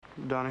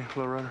Donnie,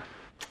 low rider.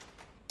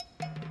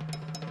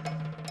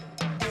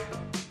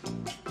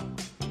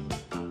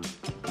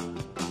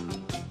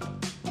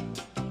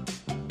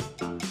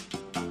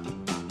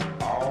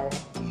 All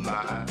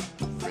my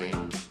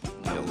friends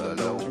know the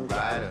low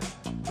rider.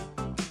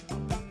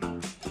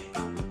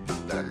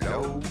 The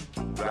low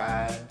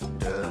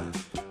rider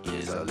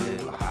is a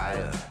little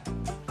higher.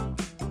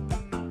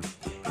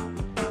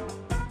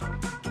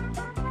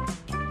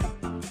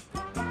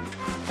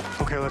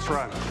 Okay, let's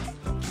ride.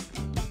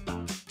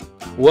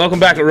 Welcome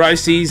back at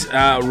Roasties.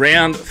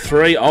 Round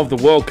 3 of the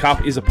World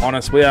Cup is upon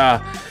us. We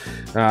are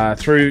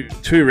through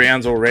 2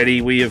 rounds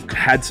already. We have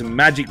had some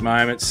magic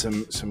moments,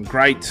 some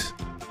great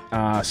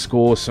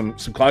scores, some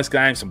close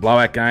games, some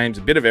blowout games,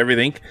 a bit of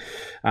everything.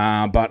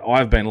 But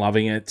I've been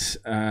loving it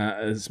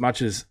as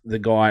much as the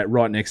guy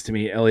right next to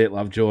me, Elliot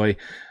Lovejoy.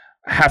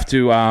 Have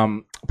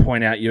to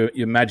point out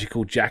your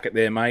magical jacket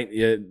there,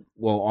 mate.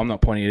 Well, I'm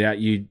not pointing it out.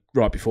 You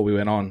right before we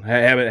went on.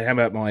 How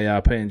about my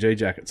PNG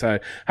jacket? So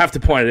have to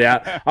point it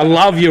out. I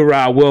love your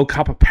World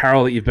Cup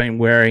apparel that you've been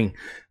wearing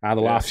the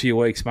last few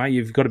weeks, mate.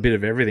 You've got a bit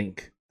of everything.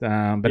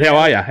 But how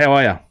are you? How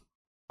are you?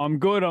 I'm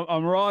good.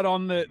 I'm right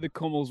on the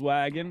Cummels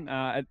wagon.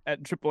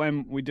 At Triple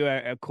M, we do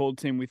our call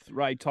team with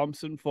Ray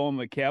Thompson,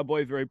 former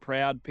Cowboy, very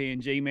proud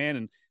PNG man,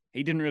 and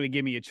he didn't really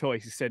give me a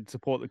choice. He said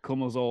support the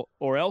Cummels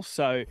or else.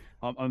 So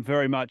I'm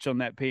very much on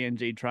that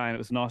PNG train. It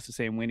was nice to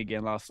see him win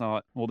again last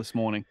night or this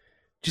morning.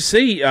 Did you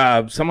see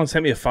someone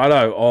sent me a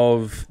photo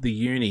of the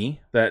uni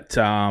that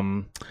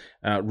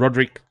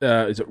Roderick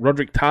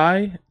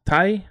Tay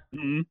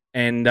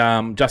and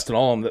Justin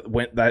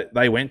Olam that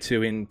they went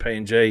to in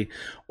PNG?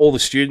 All the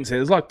students there,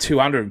 there's like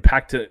 200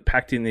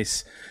 packed in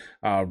this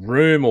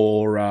room,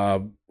 or I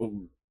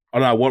don't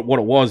know what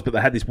it was, but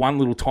they had this one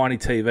little tiny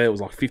TV. It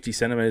was like 50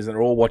 centimeters, and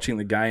they're all watching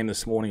the game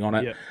this morning on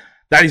it. Yeah.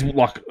 That is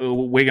like,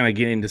 we're going to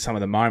get into some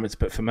of the moments,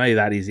 but for me,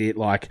 that is it.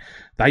 Like,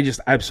 they just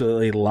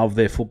absolutely love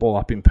their football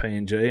up in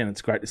PNG, and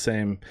it's great to see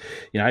them,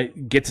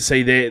 get to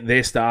see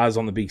their stars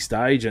on the big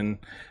stage. And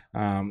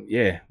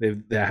they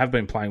have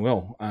been playing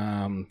well,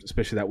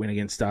 especially that win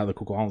against the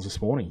Cook Islands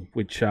this morning,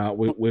 which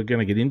we're going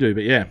to get into.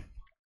 But yeah.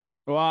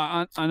 Well,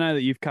 I know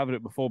that you've covered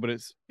it before, but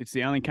it's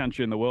the only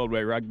country in the world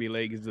where rugby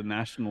league is the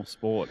national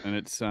sport, and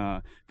it's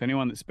for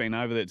anyone that's been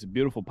over there, it's a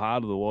beautiful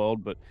part of the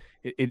world. But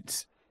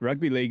it's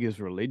rugby league is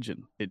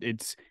religion.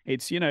 It's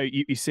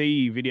you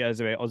see videos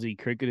of our Aussie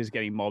cricketers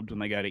getting mobbed when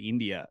they go to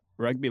India.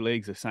 Rugby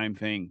league's the same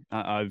thing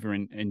over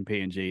in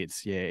PNG.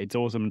 It's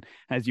awesome.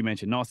 As you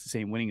mentioned, nice to see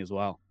him winning as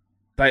well.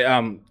 They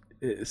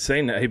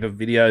seen a heap of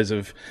videos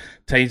of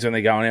teams when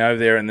they're going over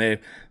there and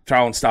they're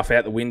throwing stuff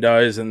out the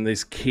windows, and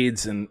there's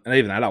kids and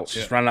even adults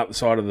just running up the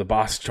side of the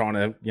bus trying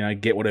to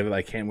get whatever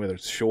they can, whether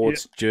it's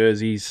shorts,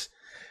 jerseys.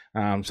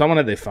 Someone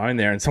had their phone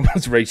there, and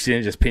someone's reached in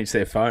and just pinched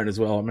their phone as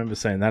well. I remember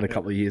seeing that a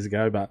couple of years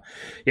ago. But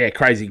yeah,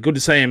 crazy. Good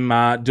to see him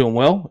doing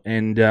well,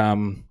 and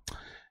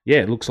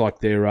it looks like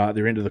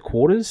they're into the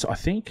quarters, I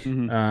think.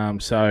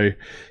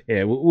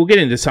 Mm-hmm. We'll get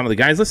into some of the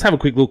games. Let's have a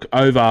quick look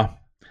over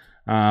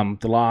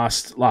the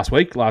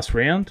last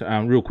round,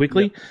 real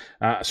quickly.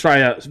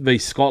 Australia v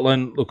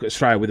Scotland. Look,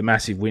 Australia with a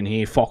massive win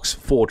here. Fox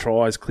 4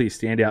 tries, clear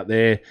standout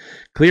there.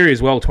 Cleary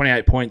as well,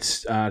 28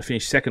 points to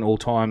finish second all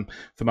time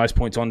for most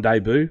points on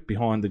debut,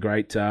 behind the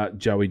great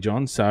Joey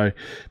John. So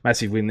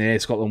massive win there.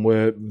 Scotland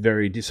were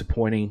very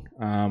disappointing,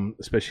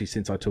 especially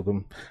since I took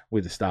them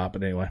with the start.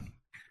 But anyway.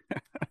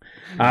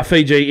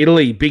 Fiji,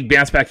 Italy, big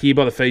bounce back here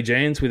by the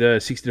Fijians with a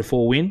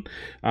 60-4 win.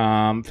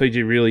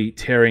 Fiji really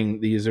tearing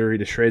the Azzurri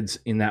to shreds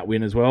in that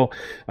win as well.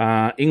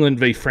 England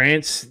v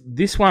France.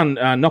 This one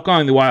not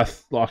going the way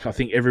I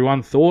think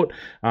everyone thought.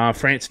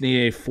 France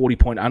near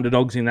 40-point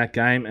underdogs in that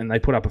game, and they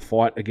put up a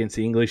fight against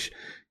the English.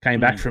 Came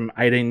back from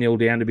 18-0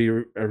 down to be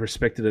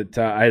respected at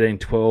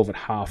 18-12 at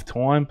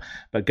half-time,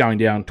 but going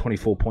down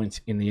 24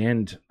 points in the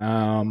end.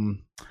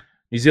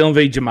 New Zealand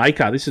v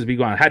Jamaica. This is a big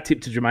one. Hat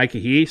tip to Jamaica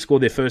here.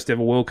 Scored their first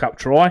ever World Cup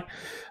try.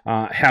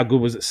 How good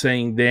was it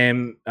seeing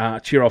them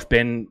cheer off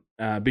Ben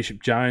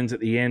Bishop-Jones at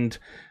the end?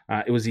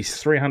 It was his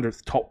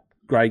 300th top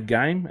grade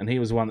game, and he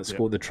was the one that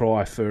scored the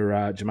try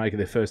for Jamaica,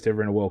 their first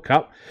ever in a World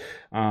Cup.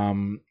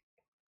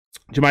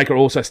 Jamaica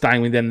also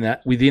staying within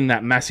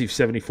that massive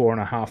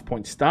 74.5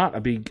 point start. A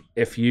big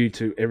FU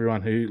to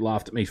everyone who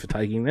laughed at me for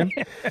taking them.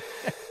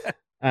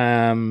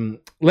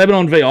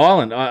 Lebanon v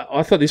Ireland.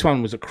 I thought this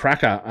one was a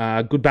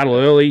cracker. Good battle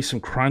early, some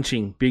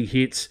crunching, big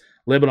hits.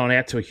 Lebanon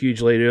out to a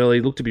huge lead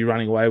early, looked to be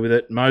running away with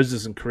it.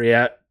 Moses and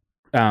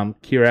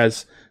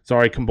Kiraz,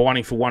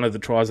 combining for one of the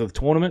tries of the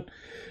tournament.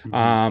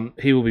 Mm-hmm.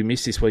 He will be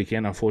missed this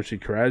weekend,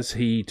 unfortunately, Kiraz.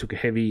 He took a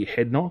heavy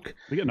head knock.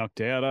 He got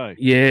knocked out, eh?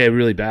 Yeah,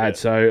 really bad. Yeah.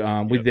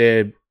 So with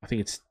their, I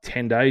think it's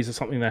 10 days or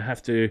something, they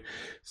have to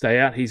stay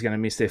out. He's going to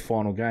miss their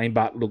final game.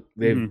 But look,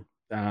 they've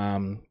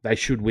they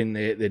should win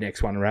their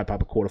next one and wrap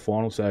up a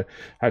quarterfinal. So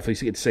hopefully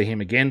you get to see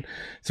him again.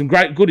 Some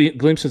good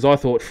glimpses, I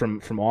thought,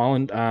 from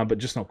Ireland, but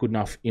just not good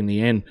enough in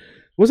the end. There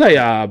was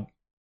a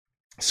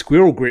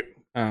squirrel grip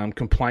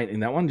complaint in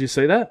that one. Did you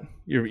see that?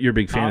 You're a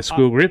big fan of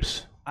squirrel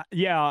grips.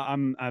 I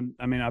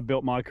mean, I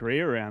built my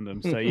career around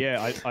them. So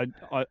yeah,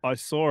 I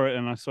saw it,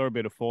 and I saw a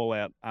bit of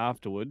fallout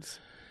afterwards.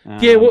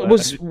 Yeah, what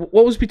But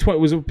I was between,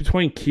 was it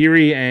between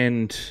Kiri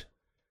and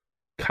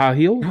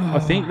Cahill? I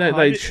think that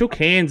they shook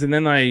hands and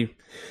then they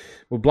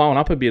were blowing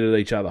up a bit at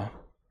each other.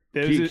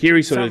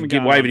 Kiri sort of something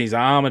going waving on. his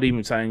arm at him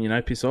and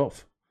saying, piss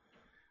off.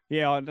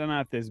 Yeah, I don't know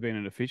if there's been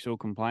an official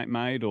complaint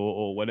made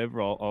or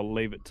whatever. I'll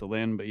leave it till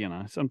then. But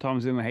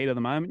sometimes in the heat of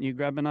the moment, you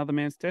grab another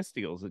man's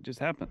testicles. It just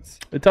happens.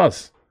 It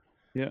does.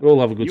 Yeah, We all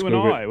love a good you school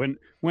and grip. I,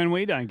 when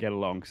we don't get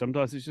along,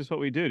 sometimes it's just what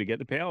we do to get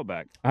the power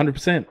back.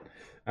 100%.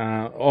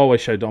 I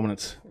always show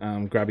dominance,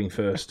 grabbing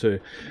first too.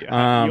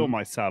 Yeah, you're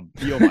my sub.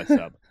 You're my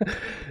sub.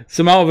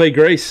 Samoa v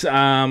Greece.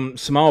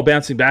 Samoa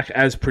bouncing back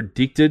as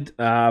predicted.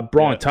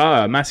 Brian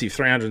Toa, massive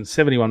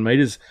 371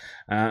 metres.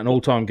 An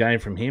all-time game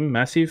from him,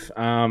 massive.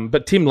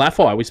 But Tim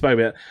Laffey, we spoke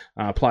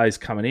about players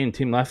coming in.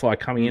 Tim Laffey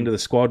coming into the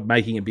squad,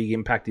 making a big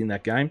impact in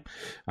that game,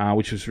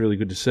 which was really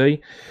good to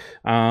see.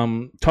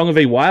 Tonga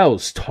v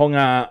Wales.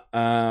 Tonga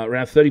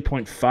around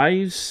 30-point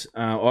faves.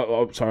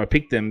 I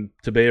picked them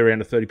to be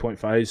around a 30-point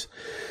faves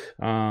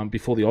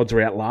before the odds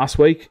were out last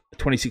week.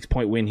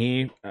 26-point win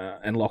here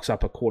and locks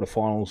up a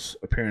quarterfinals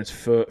appearance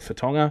for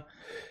Tonga.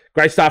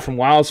 Great start from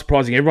Wales,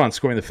 surprising everyone,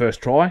 scoring the first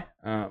try.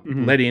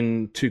 Led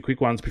in 2 quick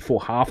ones before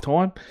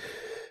halftime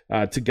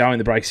to go in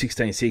the break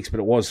 16-6, but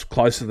it was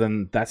closer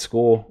than that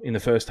score in the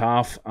first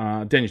half.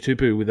 Daniel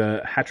Tupu with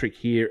a hat-trick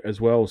here as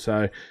well,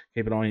 so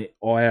keep an eye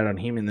out on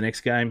him in the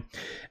next game.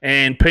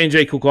 And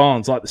PNG Cook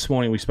Islands, like this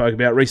morning we spoke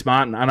about, Reece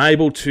Martin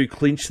unable to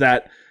clinch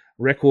that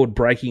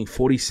record-breaking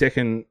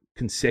 42nd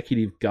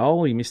consecutive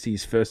goal. He missed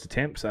his first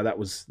attempt, so that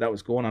was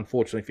gone,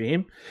 unfortunately for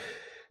him.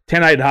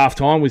 10-8 at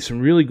half-time with some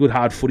really good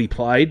hard footy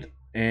played,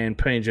 and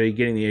PNG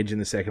getting the edge in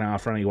the second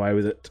half, running away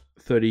with it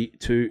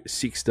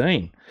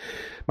 30-16.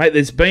 Mate,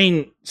 there's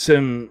been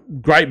some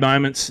great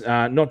moments,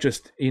 not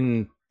just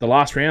in the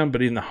last round,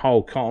 but in the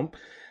whole comp.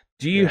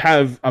 Do you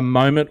have a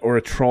moment or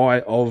a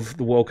try of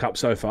the World Cup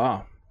so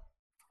far?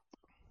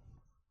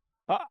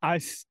 I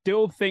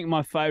still think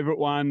my favourite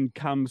one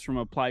comes from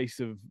a place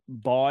of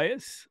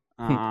bias,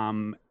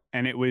 and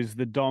it was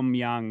the Dom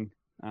Young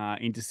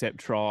intercept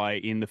try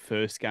in the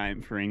first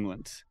game for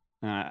England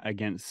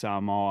against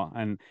Samoa,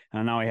 and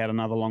I know he had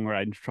another long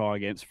range try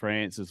against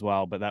France as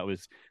well. But it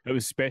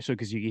was special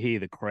because you could hear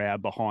the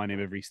crowd behind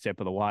him every step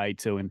of the way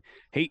too, and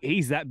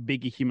he's that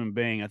big a human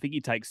being. I think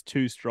he takes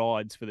 2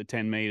 strides for the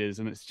 10 meters,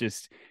 and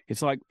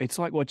it's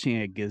like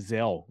watching a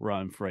gazelle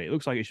roam free. It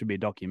looks like it should be a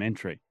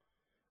documentary.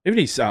 Even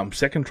his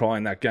second try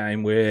in that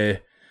game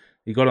where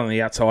he got on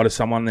the outside of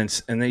someone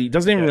and he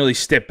doesn't even really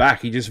step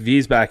back. He just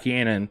veers back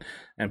in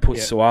and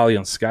puts Suwali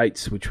on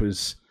skates, which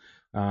was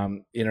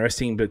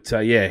interesting. But,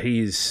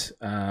 he's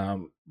a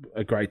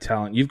great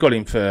talent. You've got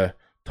him for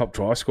top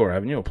try scorer,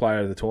 haven't you, or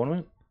player of the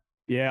tournament?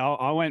 Yeah,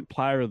 I went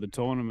player of the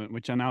tournament,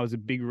 which I know is a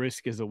big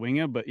risk as a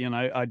winger, but,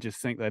 I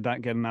just think they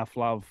don't get enough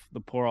love,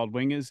 the poor old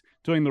wingers,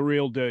 doing the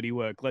real dirty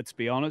work, let's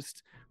be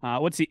honest.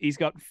 He's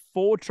got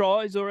 4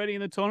 tries already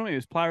in the tournament. He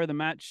was player of the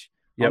match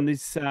on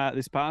this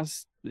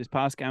past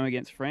game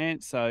against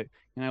France. So,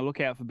 look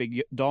out for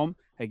Big Dom.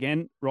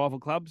 Again, rival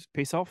clubs,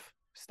 piss off,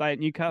 stay at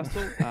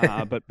Newcastle.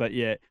 But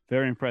yeah,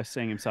 very impressed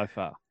seeing him so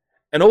far.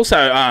 And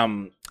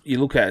also, you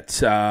look at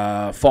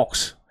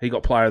Fox. He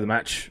got player of the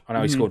match. I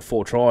know he scored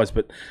 4 tries,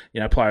 but,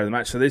 player of the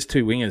match. So there's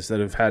 2 wingers that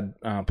have had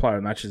player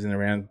of the matches in the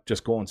round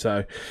just gone.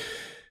 So,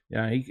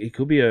 he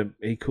could be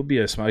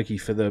a smoky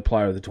for the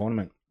player of the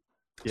tournament.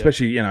 Yep.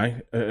 Especially,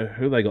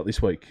 who they got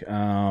this week?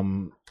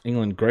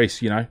 England,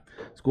 Greece,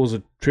 scores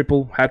a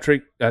triple,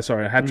 hat-trick,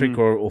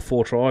 or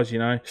 4 tries,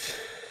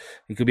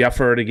 He could be up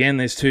for it again.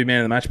 There's 2 man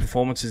of the match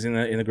performances in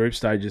the group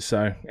stages,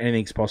 so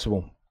anything's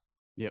possible.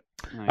 Yep.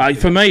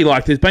 For me,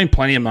 there's been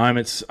plenty of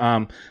moments.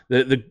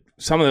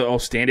 Some of the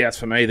standouts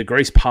for me, the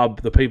Greece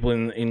pub, the people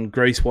in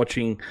Greece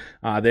watching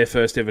their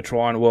first ever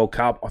try in a World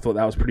Cup, I thought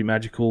that was pretty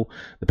magical.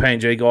 The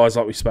PNG guys,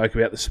 like we spoke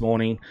about this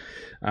morning,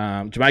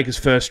 Jamaica's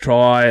first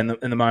try and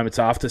the moments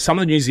after. Some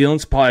of the New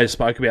Zealand players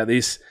spoke about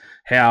this,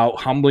 how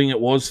humbling it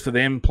was for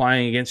them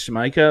playing against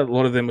Jamaica. A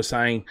lot of them were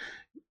saying,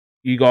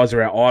 you guys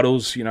are our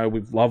idols. We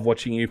love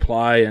watching you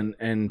play,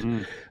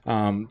 and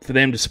for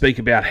them to speak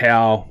about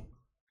how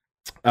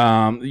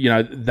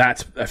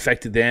that's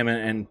affected them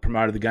and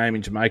promoted the game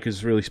in Jamaica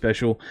is really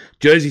special.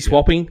 Jersey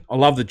swapping. I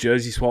love the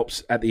jersey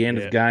swaps at the end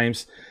of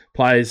games.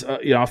 Players,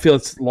 I feel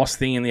it's a lost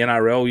thing in the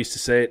NRL. We used to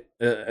see it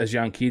as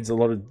young kids, a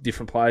lot of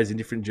different players in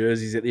different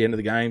jerseys at the end of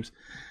the games.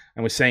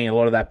 And we're seeing a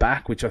lot of that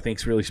back, which I think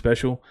is really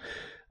special.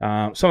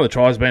 Some of the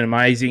tries have been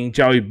amazing.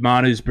 Joey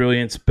Manu's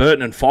brilliance.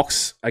 Burton and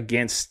Fox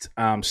against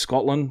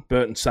Scotland.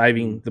 Burton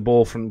saving the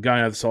ball from going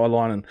over the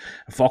sideline and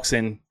Fox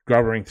then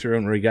grubbering through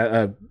and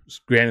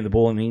grounding the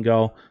ball in the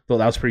in-goal. Thought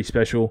that was pretty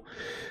special.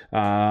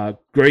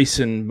 Greece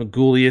and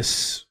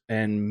Magoulias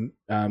and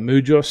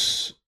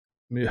Mujos.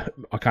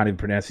 I can't even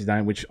pronounce his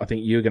name, which I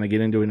think you're going to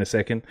get into in a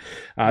second.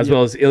 As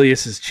well as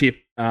Ilias's chip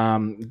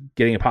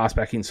getting a pass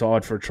back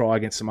inside for a try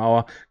against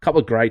Samoa. A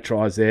couple of great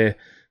tries there.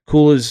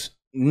 Coolers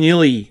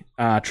nearly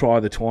try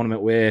of the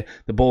tournament where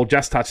the ball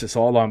just touched the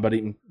sideline, but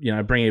it,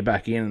 bringing it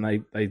back in,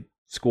 and they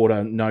scored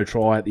a no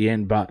try at the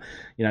end. But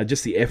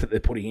just the effort they're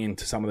putting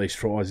into some of these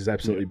tries is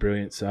absolutely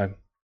brilliant. So,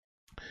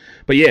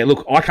 but yeah,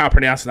 look, I can't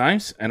pronounce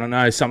names, and I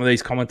know some of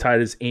these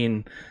commentators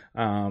in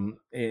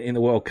the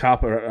World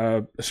Cup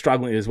are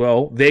struggling as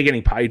well. They're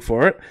getting paid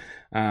for it.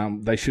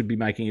 They should be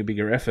making a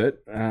bigger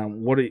effort.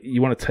 What do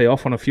you want to tee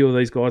off on a few of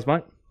these guys,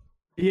 mate?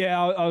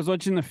 Yeah, I was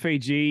watching the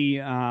Fiji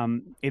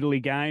Italy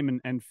game,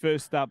 and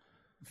first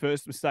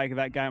mistake of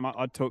that game,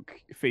 I took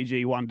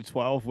Fiji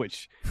 1-12,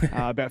 which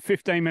about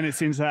 15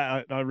 minutes into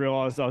that, I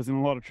realised I was in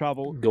a lot of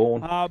trouble.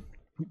 Gone.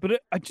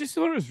 But I just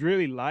thought it was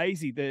really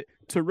lazy that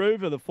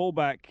Taruva, the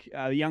fullback,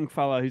 the young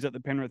fellow who's at the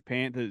Penrith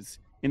Panthers,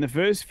 in the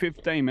first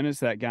 15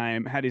 minutes of that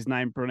game, had his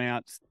name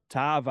pronounced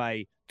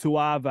Tuave.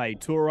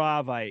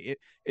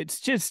 It's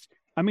just,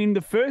 I mean,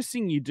 the first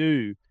thing you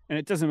do, and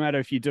it doesn't matter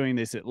if you're doing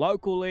this at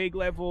local league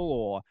level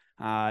or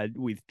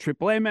with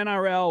Triple M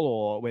NRL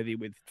or whether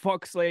with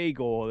Fox League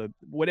or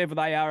whatever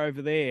they are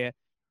over there,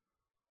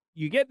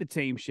 you get the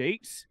team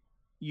sheets,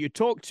 you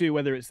talk to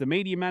whether it's the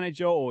media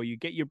manager or you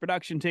get your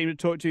production team to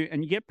talk to,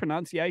 and you get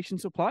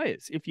pronunciations of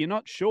players. If you're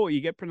not sure,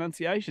 you get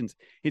pronunciations.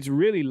 It's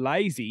really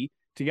lazy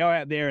to go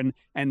out there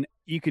and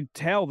you could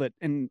tell that,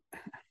 and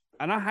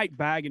I hate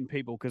bagging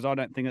people because I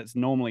don't think that's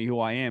normally who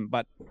I am,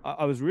 but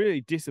I was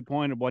really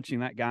disappointed watching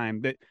that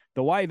game. That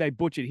the way they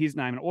butchered his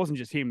name, and it wasn't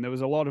just him, there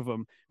was a lot of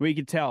them, where you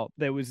could tell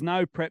there was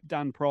no prep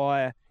done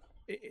prior.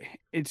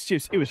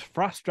 It was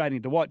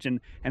frustrating to watch, and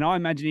I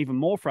imagine even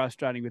more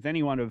frustrating with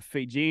anyone of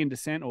Fijian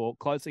descent or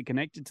closely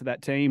connected to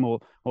that team or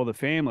the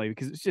family,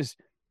 because it's just,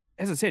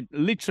 as I said,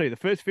 literally the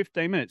first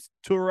 15 minutes,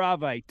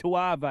 Tuave.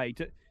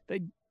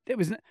 There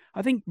was,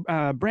 I think,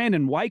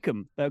 Brandon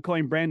Wakeham, they were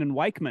calling Brandon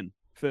Wakeman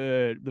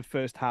for the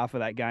first half of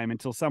that game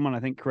until someone, I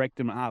think,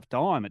 corrected him at half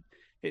time.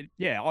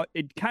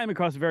 It came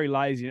across very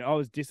lazy. I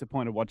was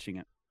disappointed watching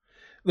it.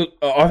 Look,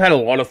 I've had a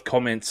lot of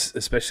comments,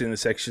 especially in the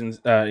sections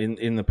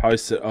in the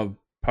posts of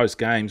post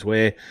games,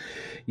 where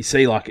you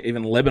see, like,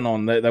 even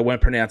Lebanon, they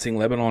weren't pronouncing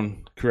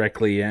Lebanon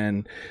correctly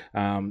and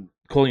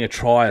calling a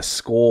try a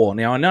score.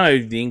 Now, I know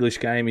the English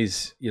game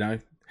is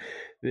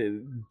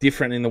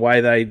different in the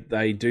way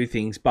they do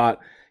things, but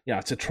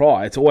it's a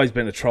try. It's always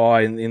been a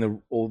try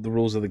in all the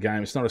rules of the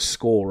game. It's not a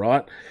score,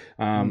 right?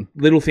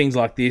 Little things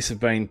like this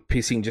have been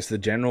pissing just the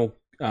general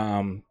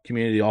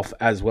community off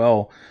as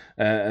well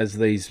as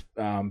these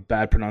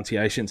bad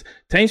pronunciations.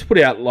 Teams put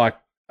out, like,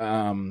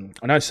 I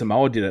know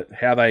Samoa did it,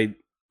 how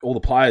all the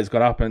players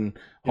got up and,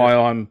 hi,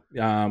 I'm,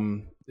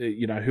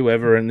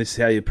 whoever, and this is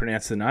how you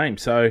pronounce the name.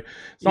 So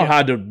it's not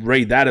hard to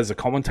read that as a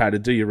commentator,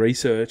 do your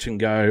research and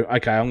go,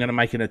 okay, I'm going to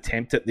make an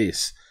attempt at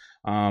this.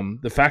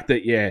 The fact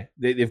that,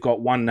 they've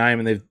got one name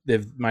and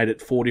they've made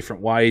it 4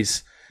 different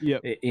ways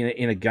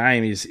in a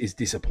game is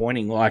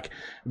disappointing. Like,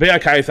 it'd be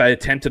okay if they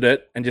attempted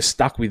it and just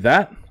stuck with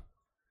that.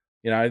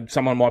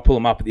 Someone might pull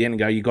them up at the end and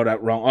go, you got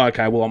that wrong. Oh,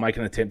 okay, well, I'll make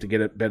an attempt to get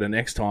it better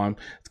next time.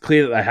 It's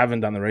clear that they haven't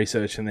done the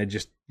research and they're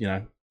just,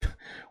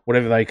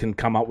 whatever they can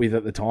come up with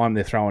at the time,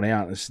 they're throwing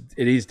out.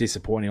 It is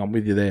disappointing. I'm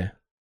with you there.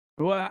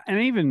 Well,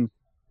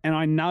 and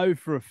I know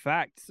for a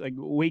fact, like,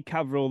 we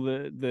cover all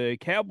the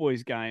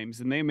Cowboys games,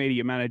 and their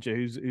media manager,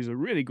 who's a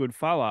really good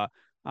fella,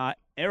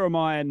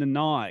 Eremiah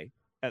Nanai.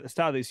 At the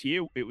start of this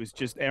year, it was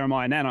just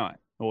Eremiah Nanai,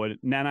 or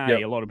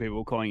Nanai, a lot of people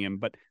were calling him.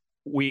 But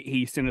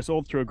he sent us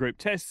all through a group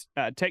text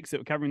that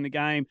were covering the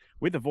game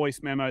with a voice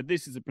memo.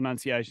 This is a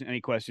pronunciation.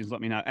 Any questions,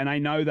 let me know. And I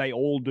know they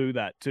all do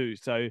that too.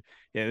 So,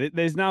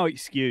 there's no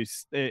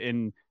excuse.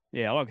 And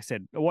like I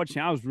said,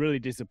 watching, I was really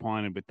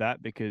disappointed with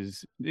that,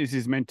 because this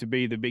is meant to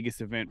be the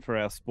biggest event for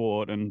our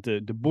sport, and to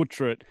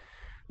butcher it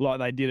like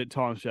they did at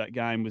times for that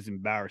game was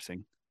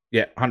embarrassing.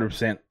 Yeah,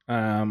 100%.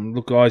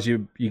 Look, guys,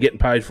 you're getting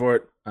paid for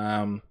it.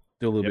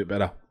 Do a little bit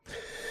better.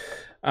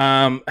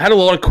 Had a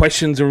lot of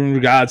questions in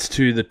regards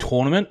to the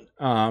tournament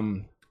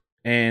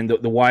and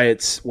the way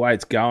it's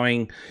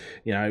going.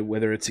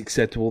 Whether it's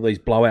acceptable, these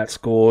blowout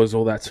scores,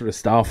 all that sort of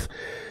stuff.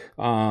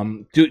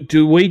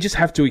 Do we just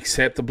have to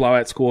accept the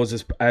blowout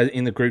scores as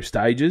in the group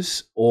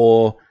stages,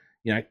 or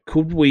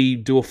could we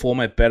do a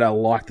format better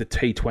like the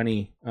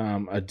T20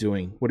 are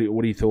doing? What are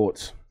your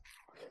thoughts?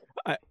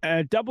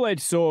 A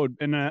double-edged sword,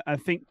 and I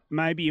think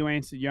maybe you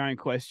answered your own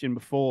question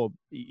before.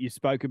 You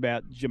spoke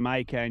about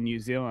Jamaica and New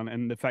Zealand,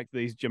 and the fact that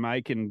these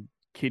Jamaican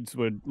kids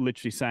were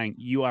literally saying,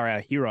 "You are our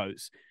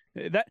heroes."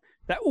 That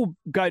will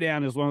go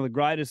down as one of the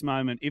greatest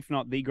moments, if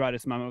not the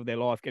greatest moment of their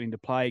life, getting to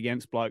play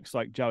against blokes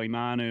like Joey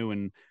Manu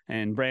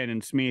and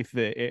Brandon Smith,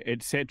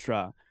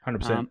 etc.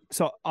 100%.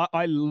 So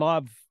I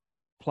love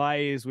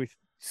players with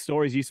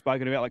stories you've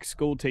spoken about, like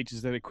school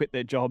teachers that have quit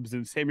their jobs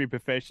and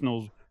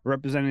semi-professionals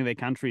representing their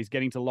countries,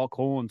 getting to lock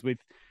horns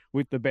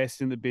with the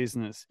best in the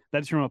business.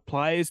 That's from a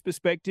player's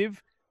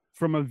perspective.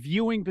 From a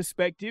viewing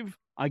perspective,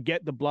 I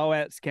get the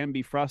blowouts can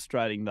be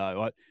frustrating,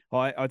 though.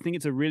 I think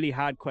it's a really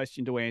hard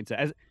question to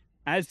answer.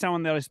 As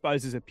someone that I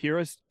suppose is a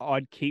purist,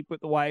 I'd keep it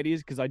the way it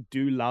is, because I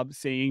do love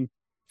seeing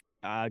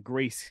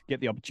Greece get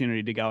the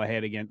opportunity to go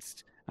ahead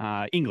against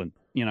England.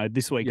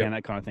 this weekend,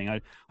 that kind of thing.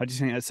 I just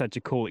think that's such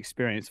a cool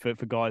experience for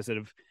guys that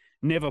have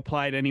never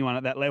played anyone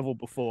at that level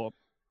before.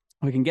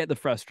 We can get the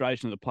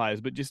frustration of the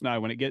players, but just know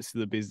when it gets to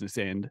the business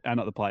end,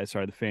 not the players,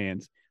 sorry, the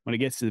fans, when it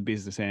gets to the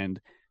business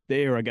end,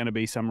 there are going to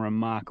be some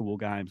remarkable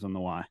games on the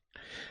way.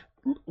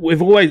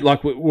 We've always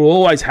we'll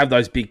always have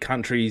those big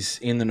countries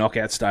in the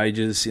knockout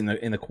stages, in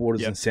the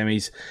quarters and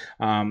semis.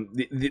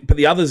 But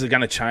the others are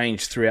going to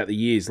change throughout the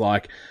years.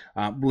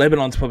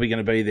 Lebanon's probably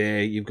going to be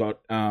there. You've got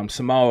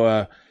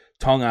Samoa,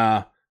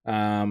 Tonga,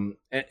 and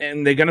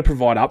they're going to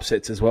provide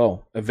upsets as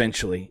well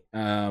eventually.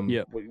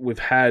 We've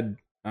had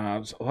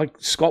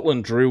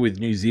Scotland drew with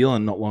New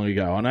Zealand not long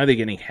ago. I know they're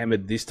getting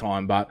hammered this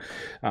time, but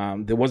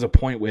there was a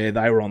point where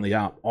they were on the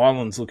up.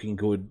 Ireland's looking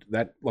good.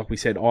 That, like we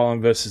said,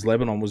 Ireland versus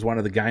Lebanon was one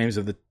of the games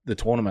of the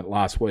tournament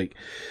last week.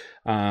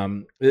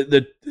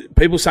 The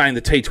people saying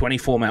the T20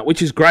 format,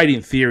 which is great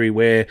in theory,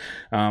 where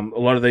a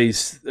lot of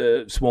these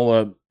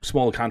smaller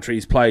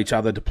countries play each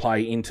other to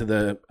play into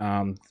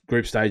the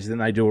group stage, then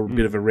they do a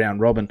bit of a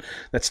round robin.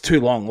 That's too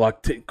long.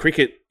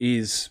 Cricket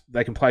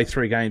they can play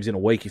 3 games in a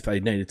week if they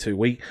needed to.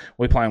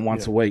 We're playing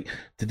once a week.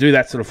 To do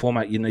that sort of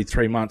format, you need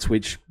 3 months,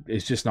 which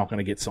is just not going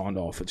to get signed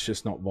off. It's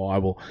just not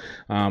viable.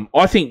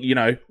 I think,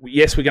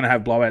 yes, we're going to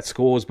have blowout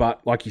scores,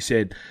 but like you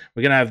said,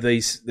 we're going to have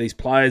these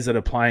players that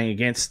are playing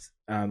against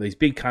these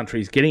big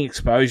countries, getting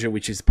exposure,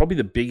 which is probably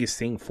the biggest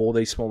thing for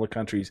these smaller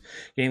countries,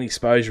 getting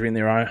exposure in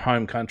their own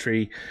home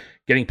country,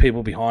 getting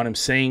people behind them,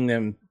 seeing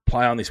them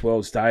play on this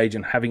world stage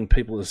and having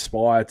people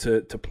aspire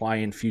to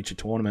play in future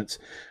tournaments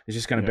is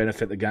just going to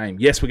benefit the game.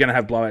 Yes, we're going to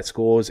have blowout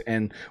scores,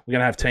 and we're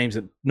going to have teams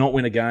that not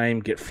win a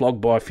game, get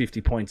flogged by 50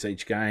 points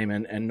each game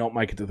and not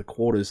make it to the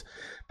quarters,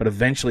 but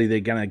eventually they're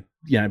going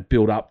to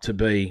build up to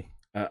be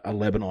a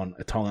Lebanon,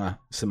 a Tonga,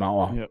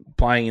 Samoa,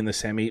 playing in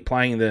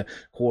the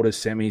quarters,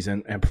 semis,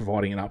 and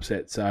providing an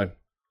upset. So,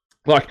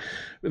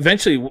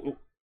 eventually,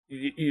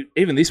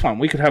 even this one,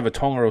 we could have a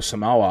Tonga or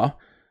Samoa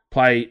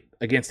play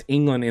against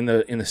England in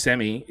the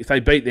semi. If they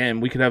beat them,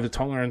 we could have a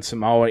Tonga and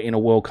Samoa in a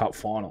World Cup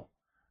final.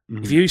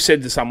 Mm-hmm. If you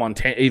said to someone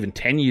even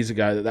 10 years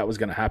ago that was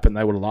going to happen,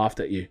 they would have laughed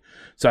at you.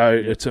 So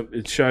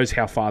it shows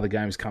how far the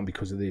game's come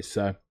because of this.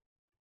 So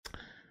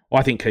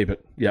I think keep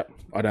it. Yep.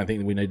 I don't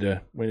think we need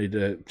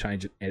to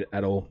change it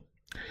at all.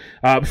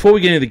 Before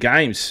we get into the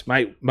games,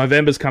 mate,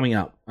 Movember's coming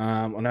up.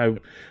 I know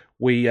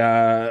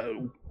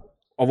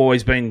I've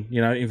always been,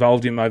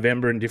 involved in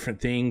Movember and different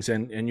things,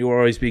 and you're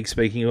always big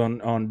speaking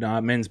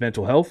on men's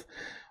mental health.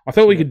 I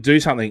thought we could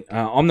do something.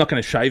 I'm not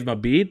going to shave my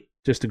beard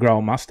just to grow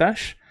a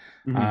mustache,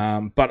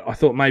 but I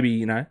thought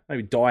maybe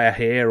dye a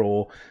hair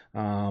or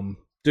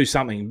do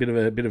something, a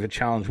bit of a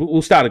challenge.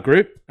 We'll start a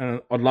group,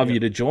 and I'd love you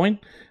to join.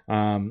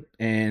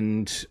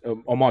 And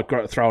I might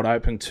throw it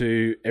open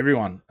to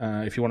everyone.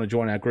 If you want to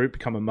join our group,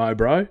 become a Mo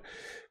Bro,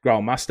 grow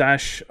a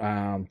mustache,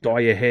 dye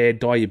your hair,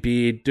 dye your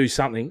beard, do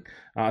something.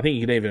 I think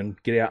you can even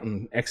get out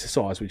and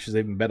exercise, which is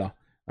even better.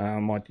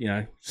 Might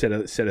set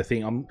a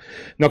thing. I'm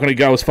not going to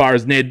go as far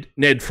as Ned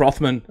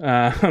Frothman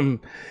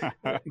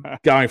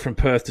going from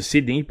Perth to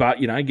Sydney, but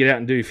get out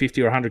and do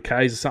 50 or 100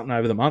 Ks or something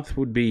over the month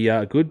would be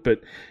good.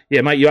 But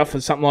yeah, mate, you up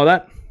for something like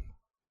that?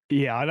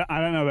 Yeah, I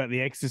don't know about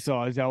the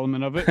exercise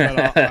element of it,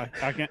 but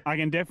I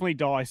can definitely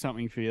dye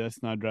something for you.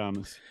 That's no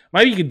dramas.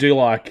 Maybe you could do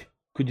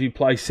could you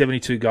play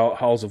 72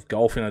 holes of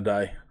golf in a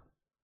day?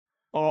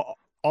 Oh,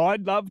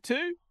 I'd love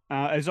to.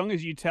 As long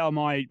as you tell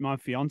my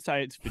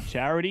fiance it's for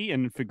charity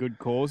and for good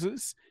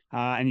causes,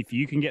 and if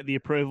you can get the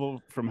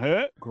approval from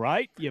her,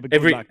 great. Yeah, but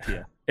good luck to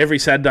you. Every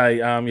Saturday,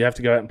 you have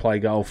to go out and play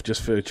golf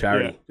just for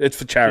charity. Yeah. It's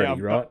for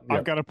charity, right?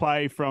 I've got to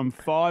play from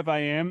 5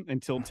 a.m.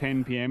 until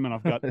 10 p.m. and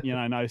I've got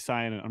no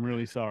say in it. I'm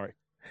really sorry.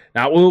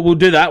 Now we'll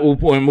do that. We'll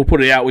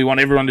put it out. We want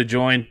everyone to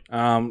join.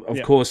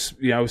 Of course,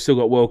 we've still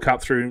got World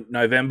Cup through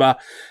November,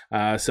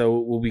 so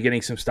we'll be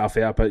getting some stuff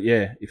out. But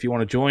yeah, if you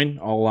want to join,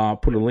 I'll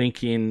put a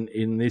link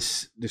in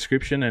this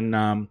description,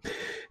 and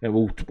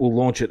we'll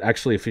launch it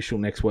actually official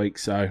next week.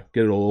 So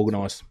get it all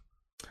organised.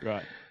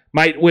 Right.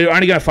 Mate, we're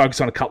only going to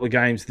focus on a couple of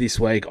games this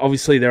week.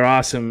 Obviously, there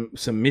are some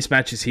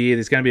mismatches here.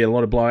 There's going to be a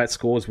lot of blowout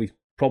scores, we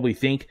probably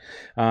think.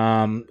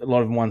 A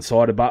lot of them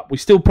one-sided, but we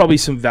still probably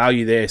some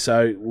value there.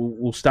 So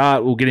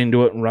we'll get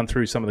into it and run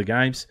through some of the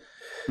games.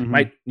 Mm-hmm.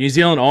 Mate, New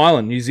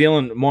Zealand, New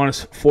Zealand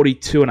minus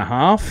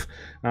 42.5.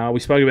 We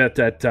spoke about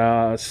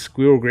that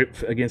squirrel grip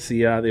against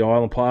the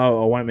Ireland player.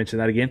 I won't mention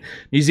that again.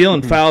 New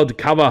Zealand failed to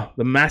cover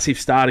the massive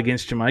start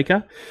against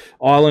Jamaica.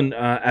 Ireland,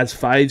 as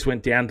fades,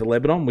 went down to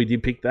Lebanon. We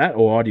did pick that,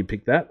 or I did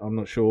pick that. I'm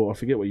not sure. I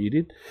forget what you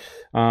did.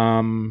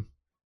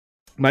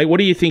 Mate, what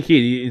do you think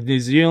here? Is New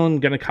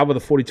Zealand going to cover the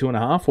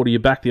 42.5, or do you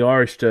back the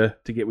Irish to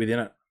get within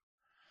it?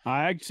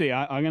 I'm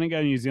going to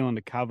go New Zealand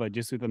to cover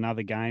just with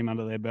another game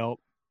under their belt.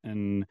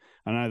 And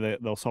I know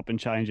that they'll swap and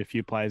change a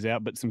few players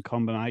out, but some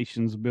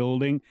combinations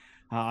building.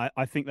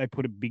 I think they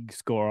put a big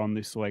score on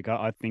this week.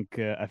 I think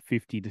a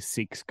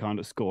 50-6 kind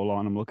of score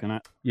line I'm looking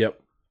at.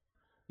 Yep.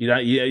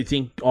 You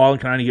think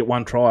Ireland can only get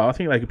one try? I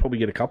think they could probably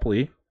get a couple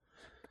here.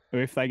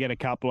 If they get a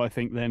couple, I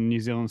think then New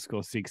Zealand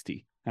scores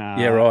 60.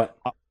 Yeah, right.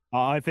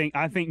 I think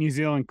New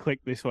Zealand click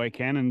this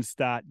weekend and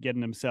start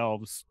getting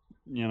themselves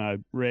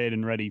read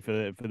and ready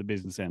for the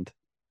business end.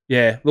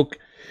 Yeah, look,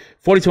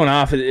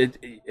 42.5.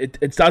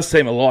 It does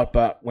seem a lot,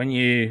 but when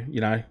New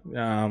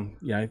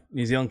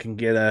Zealand can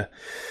get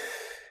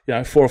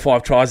 4 or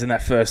 5 tries in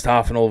that first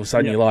half, and all of a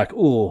sudden you're like,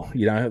 oh,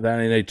 they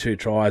only need 2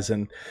 tries,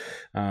 and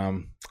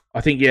I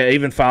think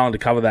even failing to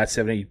cover that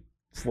 72.5,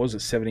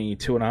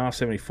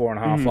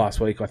 74.5 last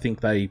week, I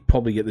think they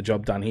probably get the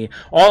job done here.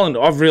 Ireland,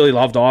 I've really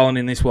loved Ireland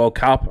in this World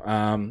Cup.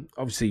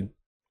 Obviously,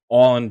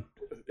 Ireland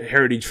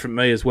heritage from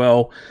me as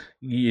well.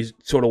 You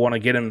sort of want to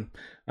get them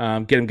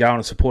going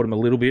and support them a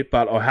little bit,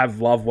 but I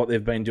have loved what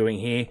they've been doing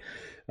here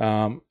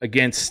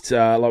against,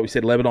 like we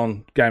said,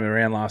 Lebanon game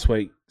around last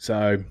week.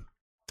 So,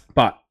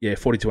 but yeah,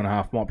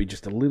 42.5 might be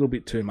just a little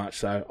bit too much.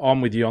 So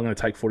I'm with you. I'm going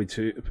to take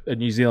 42.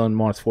 New Zealand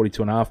minus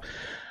 42.5.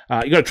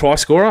 You got a try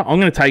scorer. I'm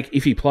going to take,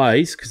 if he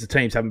plays, because the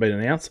teams haven't been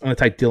announced, I'm going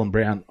to take Dylan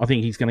Brown. I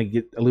think he's going to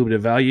get a little bit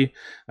of value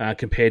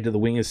compared to the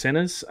wingers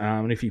centres.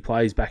 And if he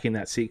plays back in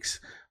that 6,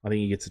 I think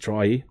he gets a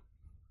try here.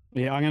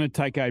 Yeah, I'm going to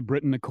take a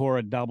Britain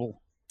Nakora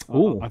double.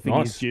 Ooh, I think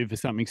nice. he's due for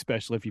something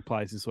special if he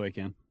plays this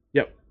weekend.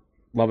 Yep,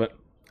 love it.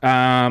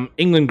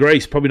 England,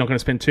 Greece, probably not going to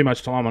spend too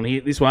much time on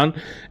here. This one,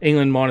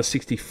 England minus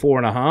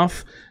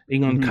 64.5.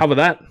 England cover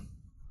that.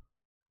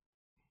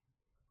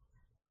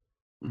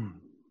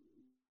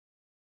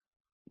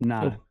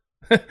 No.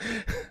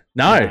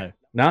 No. I'm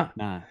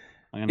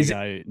going to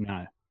go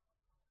no.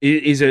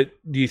 Is it,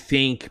 do you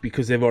think,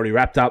 because they've already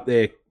wrapped up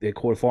their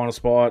quarterfinal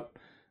spot,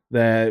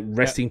 they're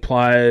resting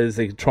players,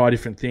 they can try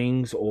different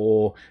things,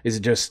 or is it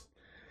just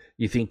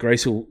you think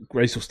Greece will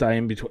stay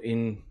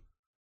within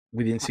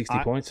 60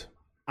 points?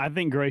 I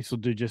think Greece will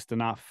do just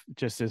enough,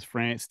 just as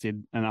France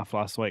did enough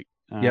last week.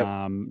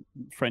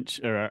 French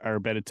are a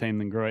better team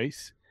than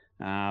Greece,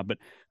 but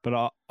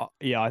I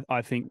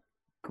think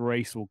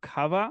Greece will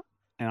cover,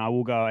 and I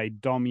will go a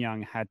Dom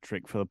Young hat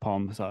trick for the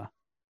Poms. So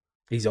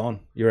he's on,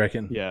 you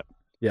reckon? Yeah,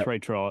 3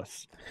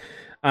 tries.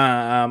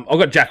 I've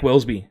got Jack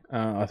Wellesby.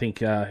 I think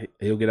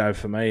he'll get over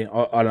for me. I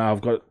don't know.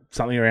 I've got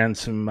something around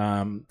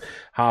some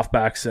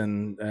halfbacks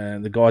and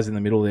the guys in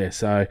the middle there.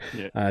 So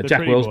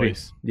Jack Wellesby,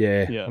 boys.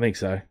 Yeah, I think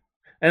so.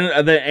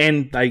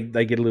 And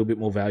they get a little bit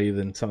more value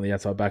than some of the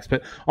outside backs.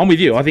 But I'm with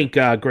you. I think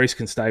Greece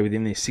can stay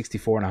within this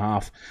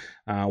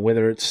 64.5.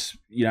 Whether it's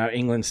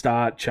England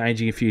start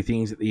changing a few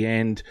things at the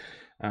end,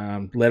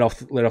 let off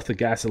the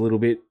gas a little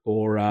bit,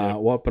 or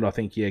what. But I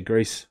think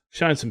Greece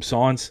showing some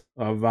signs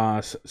of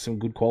some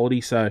good quality,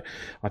 so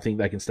I think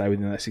they can stay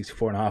within that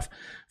 64.5.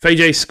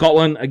 Fiji,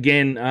 Scotland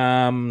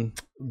again.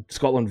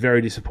 Scotland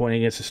very disappointing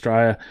against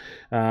Australia.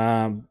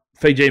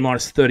 Fiji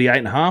minus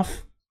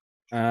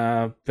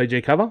 38.5.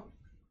 Fiji cover.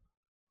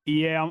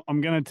 Yeah,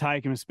 I'm going to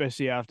take them,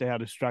 especially after how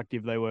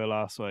destructive they were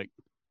last week.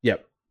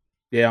 Yep.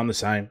 Yeah, I'm the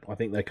same. I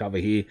think they cover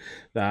here.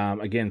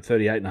 Again,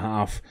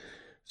 38.5.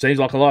 Seems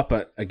like a lot,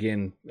 but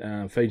again,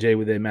 Fiji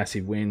with their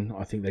massive win,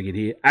 I think they get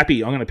here.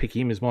 Appy, I'm going to pick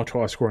him as my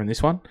try scorer in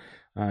this one.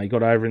 He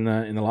got over in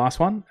the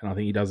last one, and I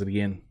think he does it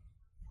again.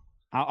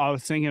 I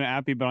was thinking of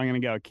Appy, but I'm going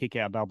to go a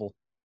kick-out double.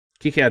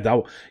 Kick-out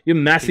double. You're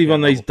massive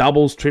on these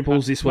doubles,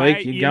 triples this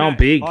week. You're going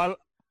big.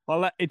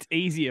 It's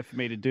easier for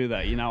me to do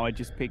that. I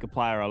just pick a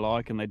player I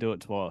like, and they do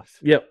it twice.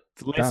 Yep.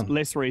 It's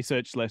less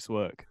research, less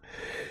work.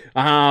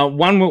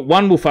 One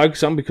we'll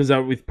focus on, because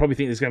we probably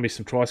think there's going to be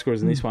some try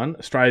scorers in this one.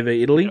 Australia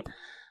v Italy. Yep.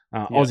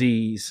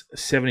 Aussies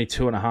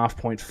 72.5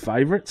 point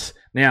favourites.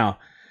 Now,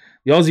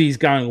 the Aussies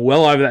going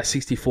well over that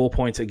 64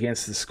 points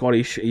against the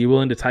Scottish. Are you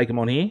willing to take them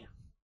on here?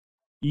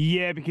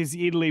 Yeah, because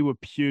Italy were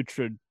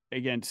putrid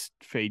against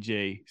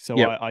Fiji. So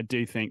I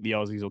do think the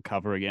Aussies will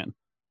cover again.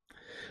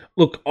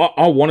 Look,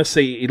 I want to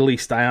see Italy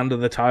stay under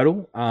the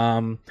total.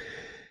 And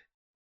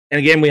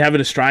again, we have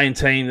an Australian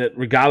team that,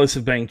 regardless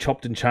of being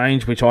chopped and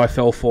changed, which I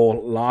fell for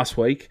last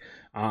week,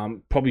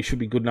 probably should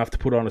be good enough to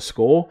put on a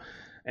score,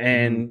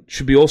 and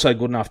should be also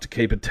good enough to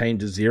keep a team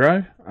to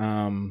 0.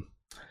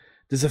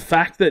 Does the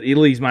fact that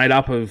Italy's made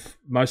up of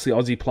mostly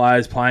Aussie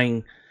players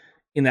playing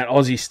in that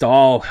Aussie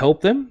style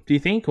help them, do you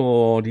think?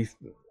 Or do you...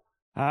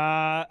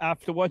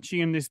 After watching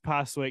them this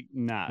past week,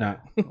 no.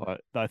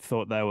 I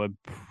thought they were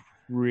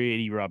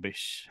pretty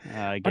rubbish.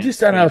 I just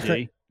don't know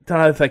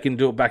if they can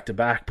do it back to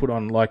back. Put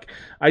on like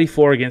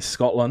 84 against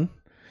Scotland.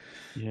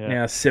 Yeah.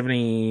 Now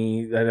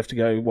 70. They'd have to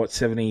go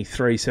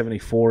 73,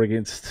 74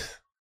 against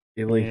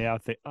Italy. Yeah,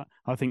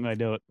 I think they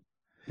do it.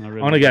 I'm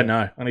gonna go no.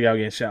 I'm gonna go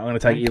against. I'm gonna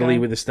take Italy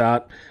with the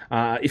start.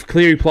 If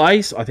Cleary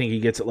plays, I think he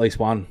gets at least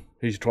one.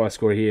 Who's your try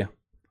scorer here?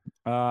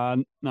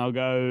 I'll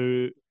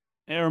go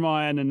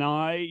Eremai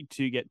Nanai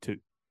to get 2.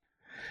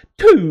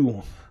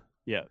 2.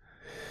 Yeah.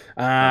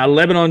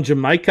 Lebanon,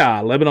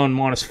 Jamaica. Lebanon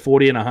minus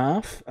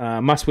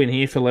 40.5. Must win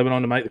here for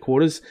Lebanon to make the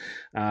quarters,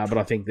 but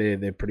I think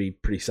they're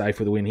pretty safe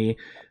with a win here.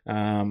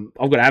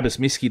 I've got Abbas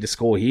Miski to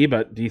score here,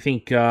 but do you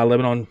think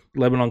Lebanon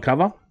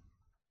cover?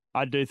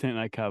 I do think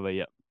they cover.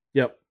 Yep.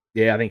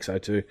 Yeah, I think so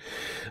too.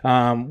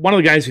 One of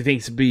the games we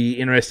think would be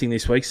interesting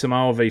this week,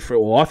 Samoa v France.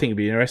 Well, I think it'd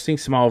be interesting.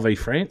 Samoa v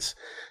France.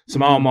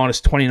 Samoa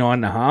minus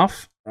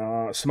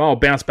 29.5. Samoa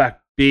bounced back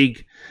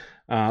big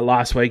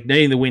last week,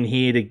 needing the win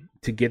here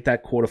to get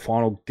that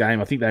quarterfinal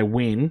game. I think they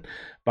win,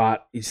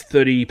 but is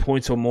 30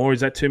 points or more, is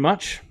that too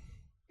much?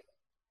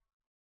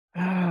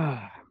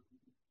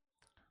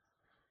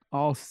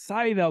 I'll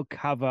say they'll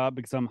cover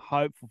because I'm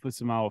hopeful for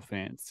Samoa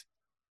fans.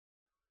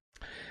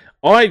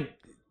 I've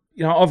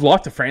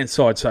liked the France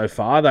side so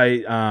far.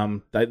 They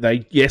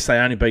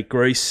only beat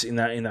Greece in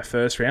that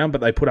first round,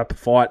 but they put up a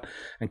fight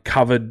and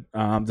covered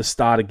the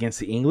start against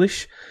the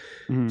English.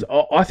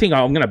 So I think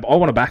I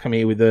want to back them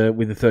here with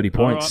the 30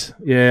 points.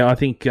 Right. Yeah, I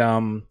think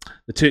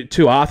the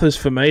two Arthurs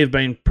for me have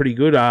been pretty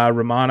good.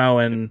 Romano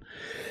and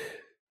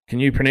can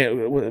you pronounce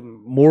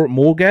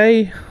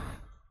Morgay?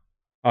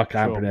 I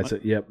can't pronounce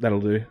it. Yep, that'll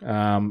do.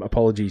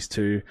 Apologies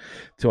to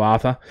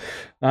Arthur.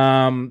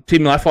 Tim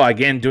Laffey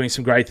again doing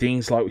some great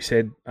things, like we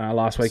said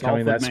last week,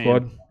 coming in that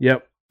squad.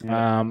 Yep.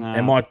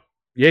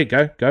 Yeah.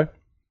 Go.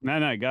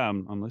 No, go.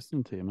 I'm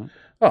listening to you, mate.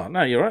 Oh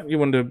no, you're right. You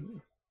wanted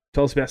to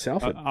tell us about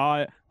Salford?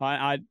 I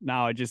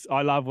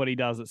love what he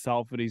does at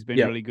Salford. He's been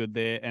really good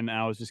there, and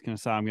I was just going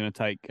to say I'm going to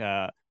take,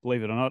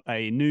 believe it or not,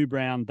 a New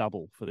Brown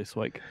double for this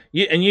week.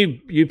 Yeah, and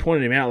you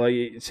pointed him out, like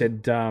you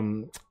said.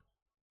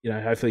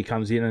 Hopefully he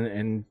comes in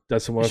and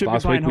does some work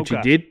last week, which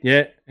he did.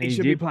 Yeah, he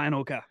should be playing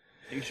hooker.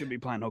 He should be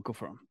playing hooker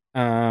for him.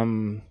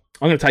 I'm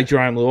going to take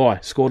Jerome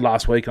Luai. Scored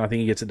last week, and I think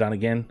he gets it done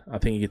again. I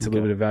think he gets a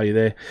little bit of value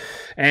there.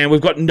 And we've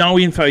got no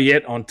info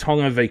yet on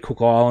Tonga v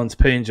Cook Islands,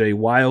 PNG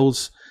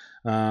Wales.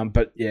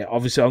 But yeah,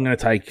 obviously I'm going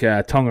to take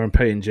Tonga and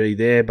PNG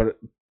there. But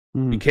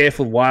be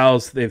careful,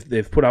 Wales.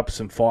 They've put up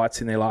some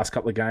fights in their last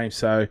couple of games,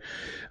 so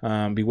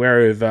be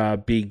wary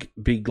of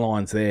big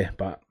lines there.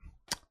 But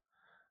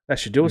that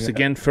should do us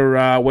again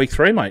for week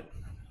 3, mate.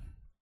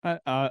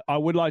 I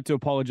would like to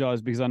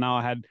apologise because I know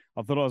I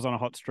thought I was on a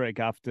hot streak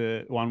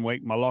after 1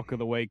 week. My lock of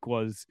the week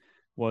was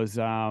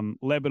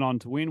Lebanon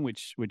to win,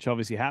 which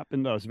obviously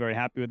happened. I was very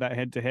happy with that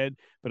head-to-head,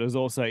 but it was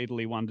also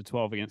Italy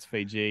 1-12 against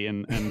Fiji,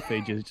 and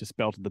Fiji just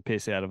belted the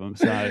piss out of them.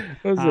 So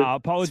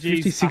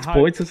apologies. 56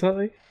 points or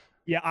something?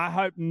 Yeah, I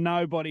hope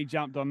nobody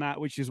jumped on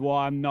that, which is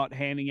why I'm not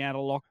handing out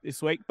a lock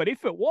this week. But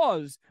if it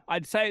was,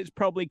 I'd say it's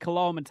probably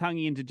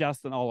Koloamatangi into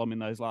Justin Olam in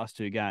those last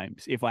 2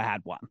 games, if I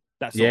had one.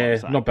 That's all I'm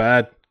saying. Not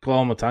bad.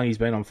 Koloamatangi's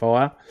been on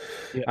fire.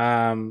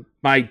 Yeah.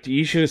 Mate,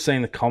 you should have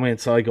seen the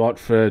comments I got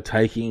for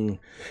taking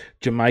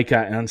Jamaica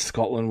and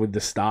Scotland with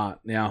the start.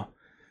 Now,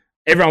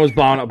 everyone was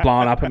blowing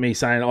up at me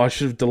saying I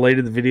should have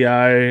deleted the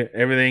video,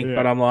 everything.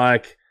 But I'm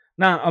like,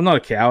 no, I'm not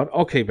a coward.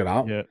 I'll keep it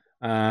up. Yeah.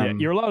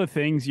 You're a lot of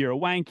things. You're a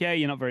wanker.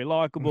 You're not very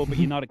likable, but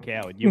you're not a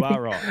coward. You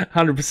are right.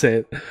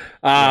 100%.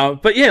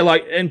 But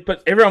yeah,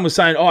 but everyone was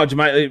saying, oh,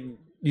 Jamaica,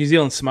 New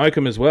Zealand smoke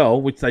them as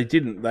well, which they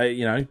didn't.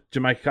 They,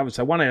 Jamaica covered.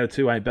 So 1 out of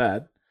 2 ain't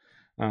bad.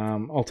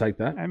 I'll take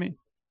that. I mean,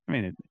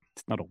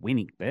 it's not a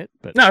winning bet,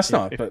 but no, it's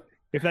not. But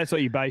if that's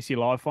what you base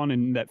your life on,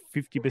 and that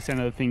 50%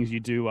 of the things you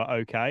do are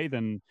okay,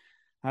 then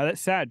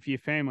that's sad for your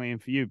family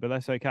and for you. But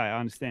that's okay. I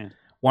understand.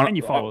 And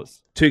your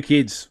followers. 2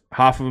 kids,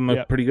 half of them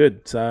are pretty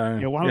good. So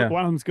one of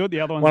them's good,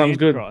 the other one's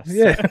good.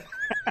 Yeah,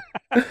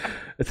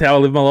 that's how I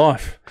live my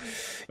life.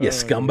 You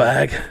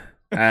scumbag.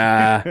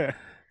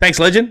 Thanks,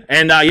 legend.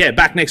 And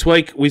back next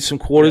week with some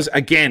quarters.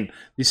 Again,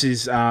 this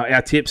is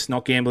our tips,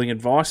 not gambling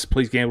advice.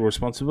 Please gamble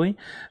responsibly.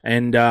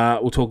 And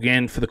we'll talk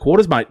again for the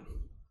quarters, mate.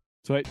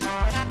 Sweet.